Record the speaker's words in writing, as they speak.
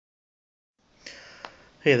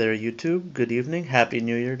Hey there, YouTube. Good evening. Happy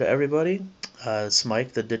New Year to everybody. It's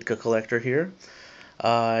Mike, the Ditka collector here.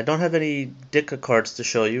 I don't have any Ditka cards to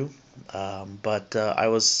show you, but I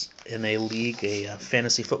was in a league, a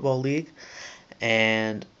fantasy football league,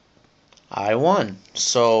 and I won.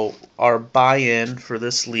 So our buy-in for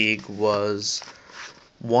this league was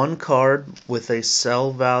one card with a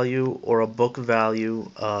sell value or a book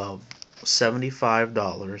value of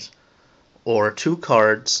 $75, or two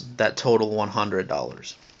cards that total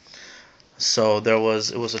 $100. So it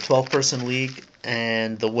was a 12-person league,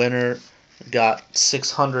 and the winner got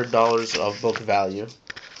 $600 of book value.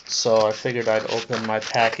 So I figured I'd open my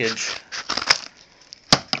package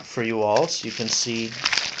for you all so you can see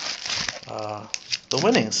uh, the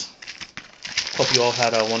winnings. Hope you all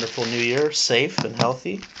had a wonderful new year, safe and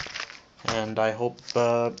healthy, and I hope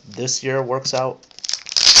this year works out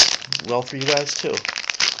well for you guys too.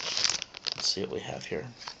 Let's see what we have here.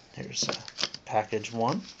 Here's package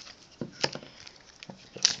one.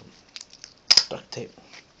 Got some duct tape.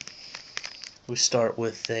 We start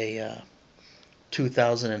with a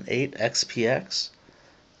 2008 XPX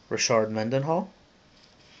Rashard Mendenhall.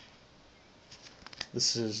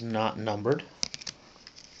 This is not numbered.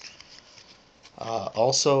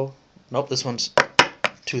 Nope, this one's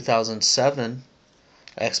 2007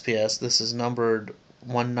 XPS. This is numbered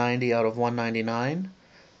 190 out of 199.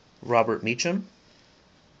 Robert Meacham.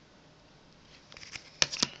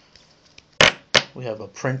 We have a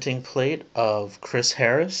printing plate of Chris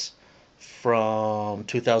Harris from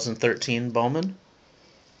 2013 Bowman.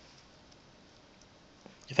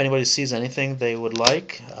 If anybody sees anything they would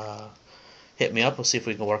like, hit me up. We'll see if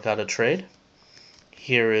we can work out a trade.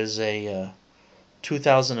 Here is a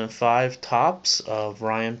 2005 Topps of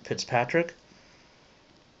Ryan Fitzpatrick.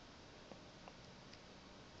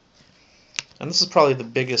 And this is probably the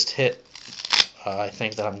biggest hit I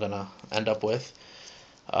think that I'm going to end up with.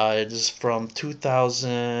 It is from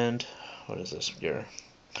 2000, what is this year?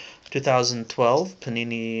 2012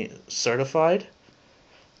 Panini Certified.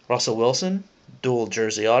 Russell Wilson, dual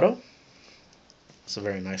jersey auto. It's a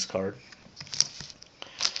very nice card.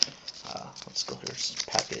 Let's go, here's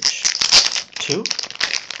package 2.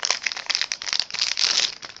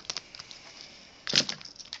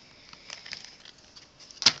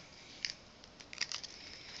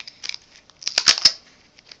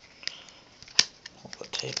 Pull the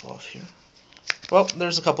tape off here. Well,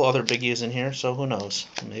 there's a couple other biggies in here, so who knows?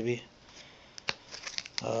 Maybe.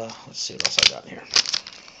 Let's see what else I got in here.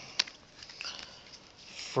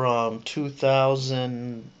 From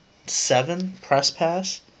 2007 Press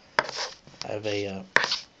Pass, I have a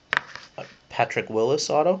Patrick Willis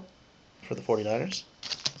auto for the 49ers.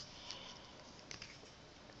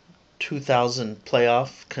 2000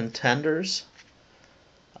 Playoff Contenders,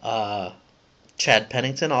 Chad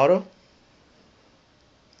Pennington auto.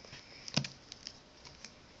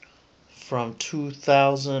 From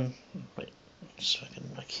 2000, wait a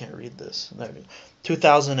second, I can't read this. There we go.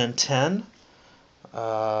 2010.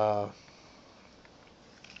 I'm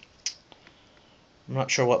not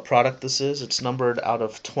sure what product this is. It's numbered out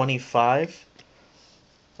of 25.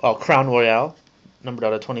 Oh, Crown Royale, numbered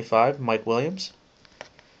out of 25. Mike Williams.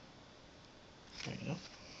 There you go.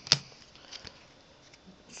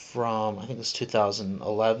 From, I think it's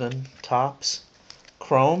 2011 Topps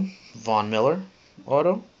Chrome, Von Miller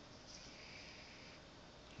auto.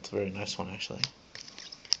 It's a very nice one, actually.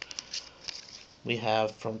 We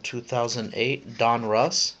have from 2008 Don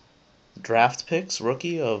Russ, draft picks,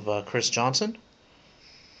 rookie of Chris Johnson.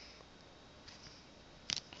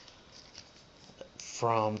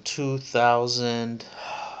 From 2000,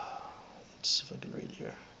 let's see if I can read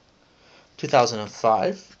here.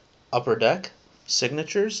 2005 Upper Deck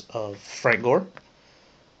signatures of Frank Gore.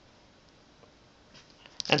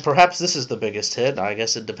 And perhaps this is the biggest hit. I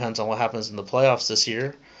guess it depends on what happens in the playoffs this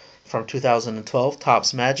year. From 2012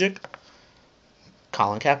 Topps Magic,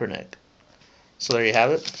 Colin Kaepernick. So there you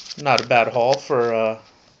have it. Not a bad haul for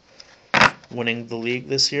winning the league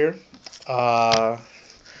this year.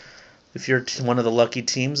 If you're one of the lucky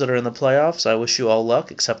teams that are in the playoffs, I wish you all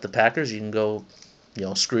luck, except the Packers. You can go,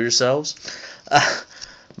 screw yourselves.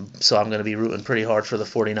 So I'm going to be rooting pretty hard for the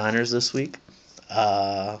 49ers this week.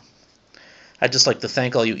 I'd just like to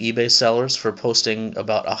thank all you eBay sellers for posting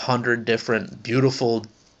about 100 different beautiful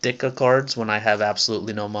Ditka cards when I have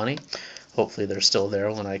absolutely no money. Hopefully they're still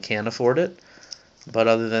there when I can afford it. But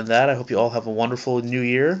other than that, I hope you all have a wonderful new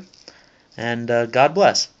year, and God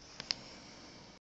bless.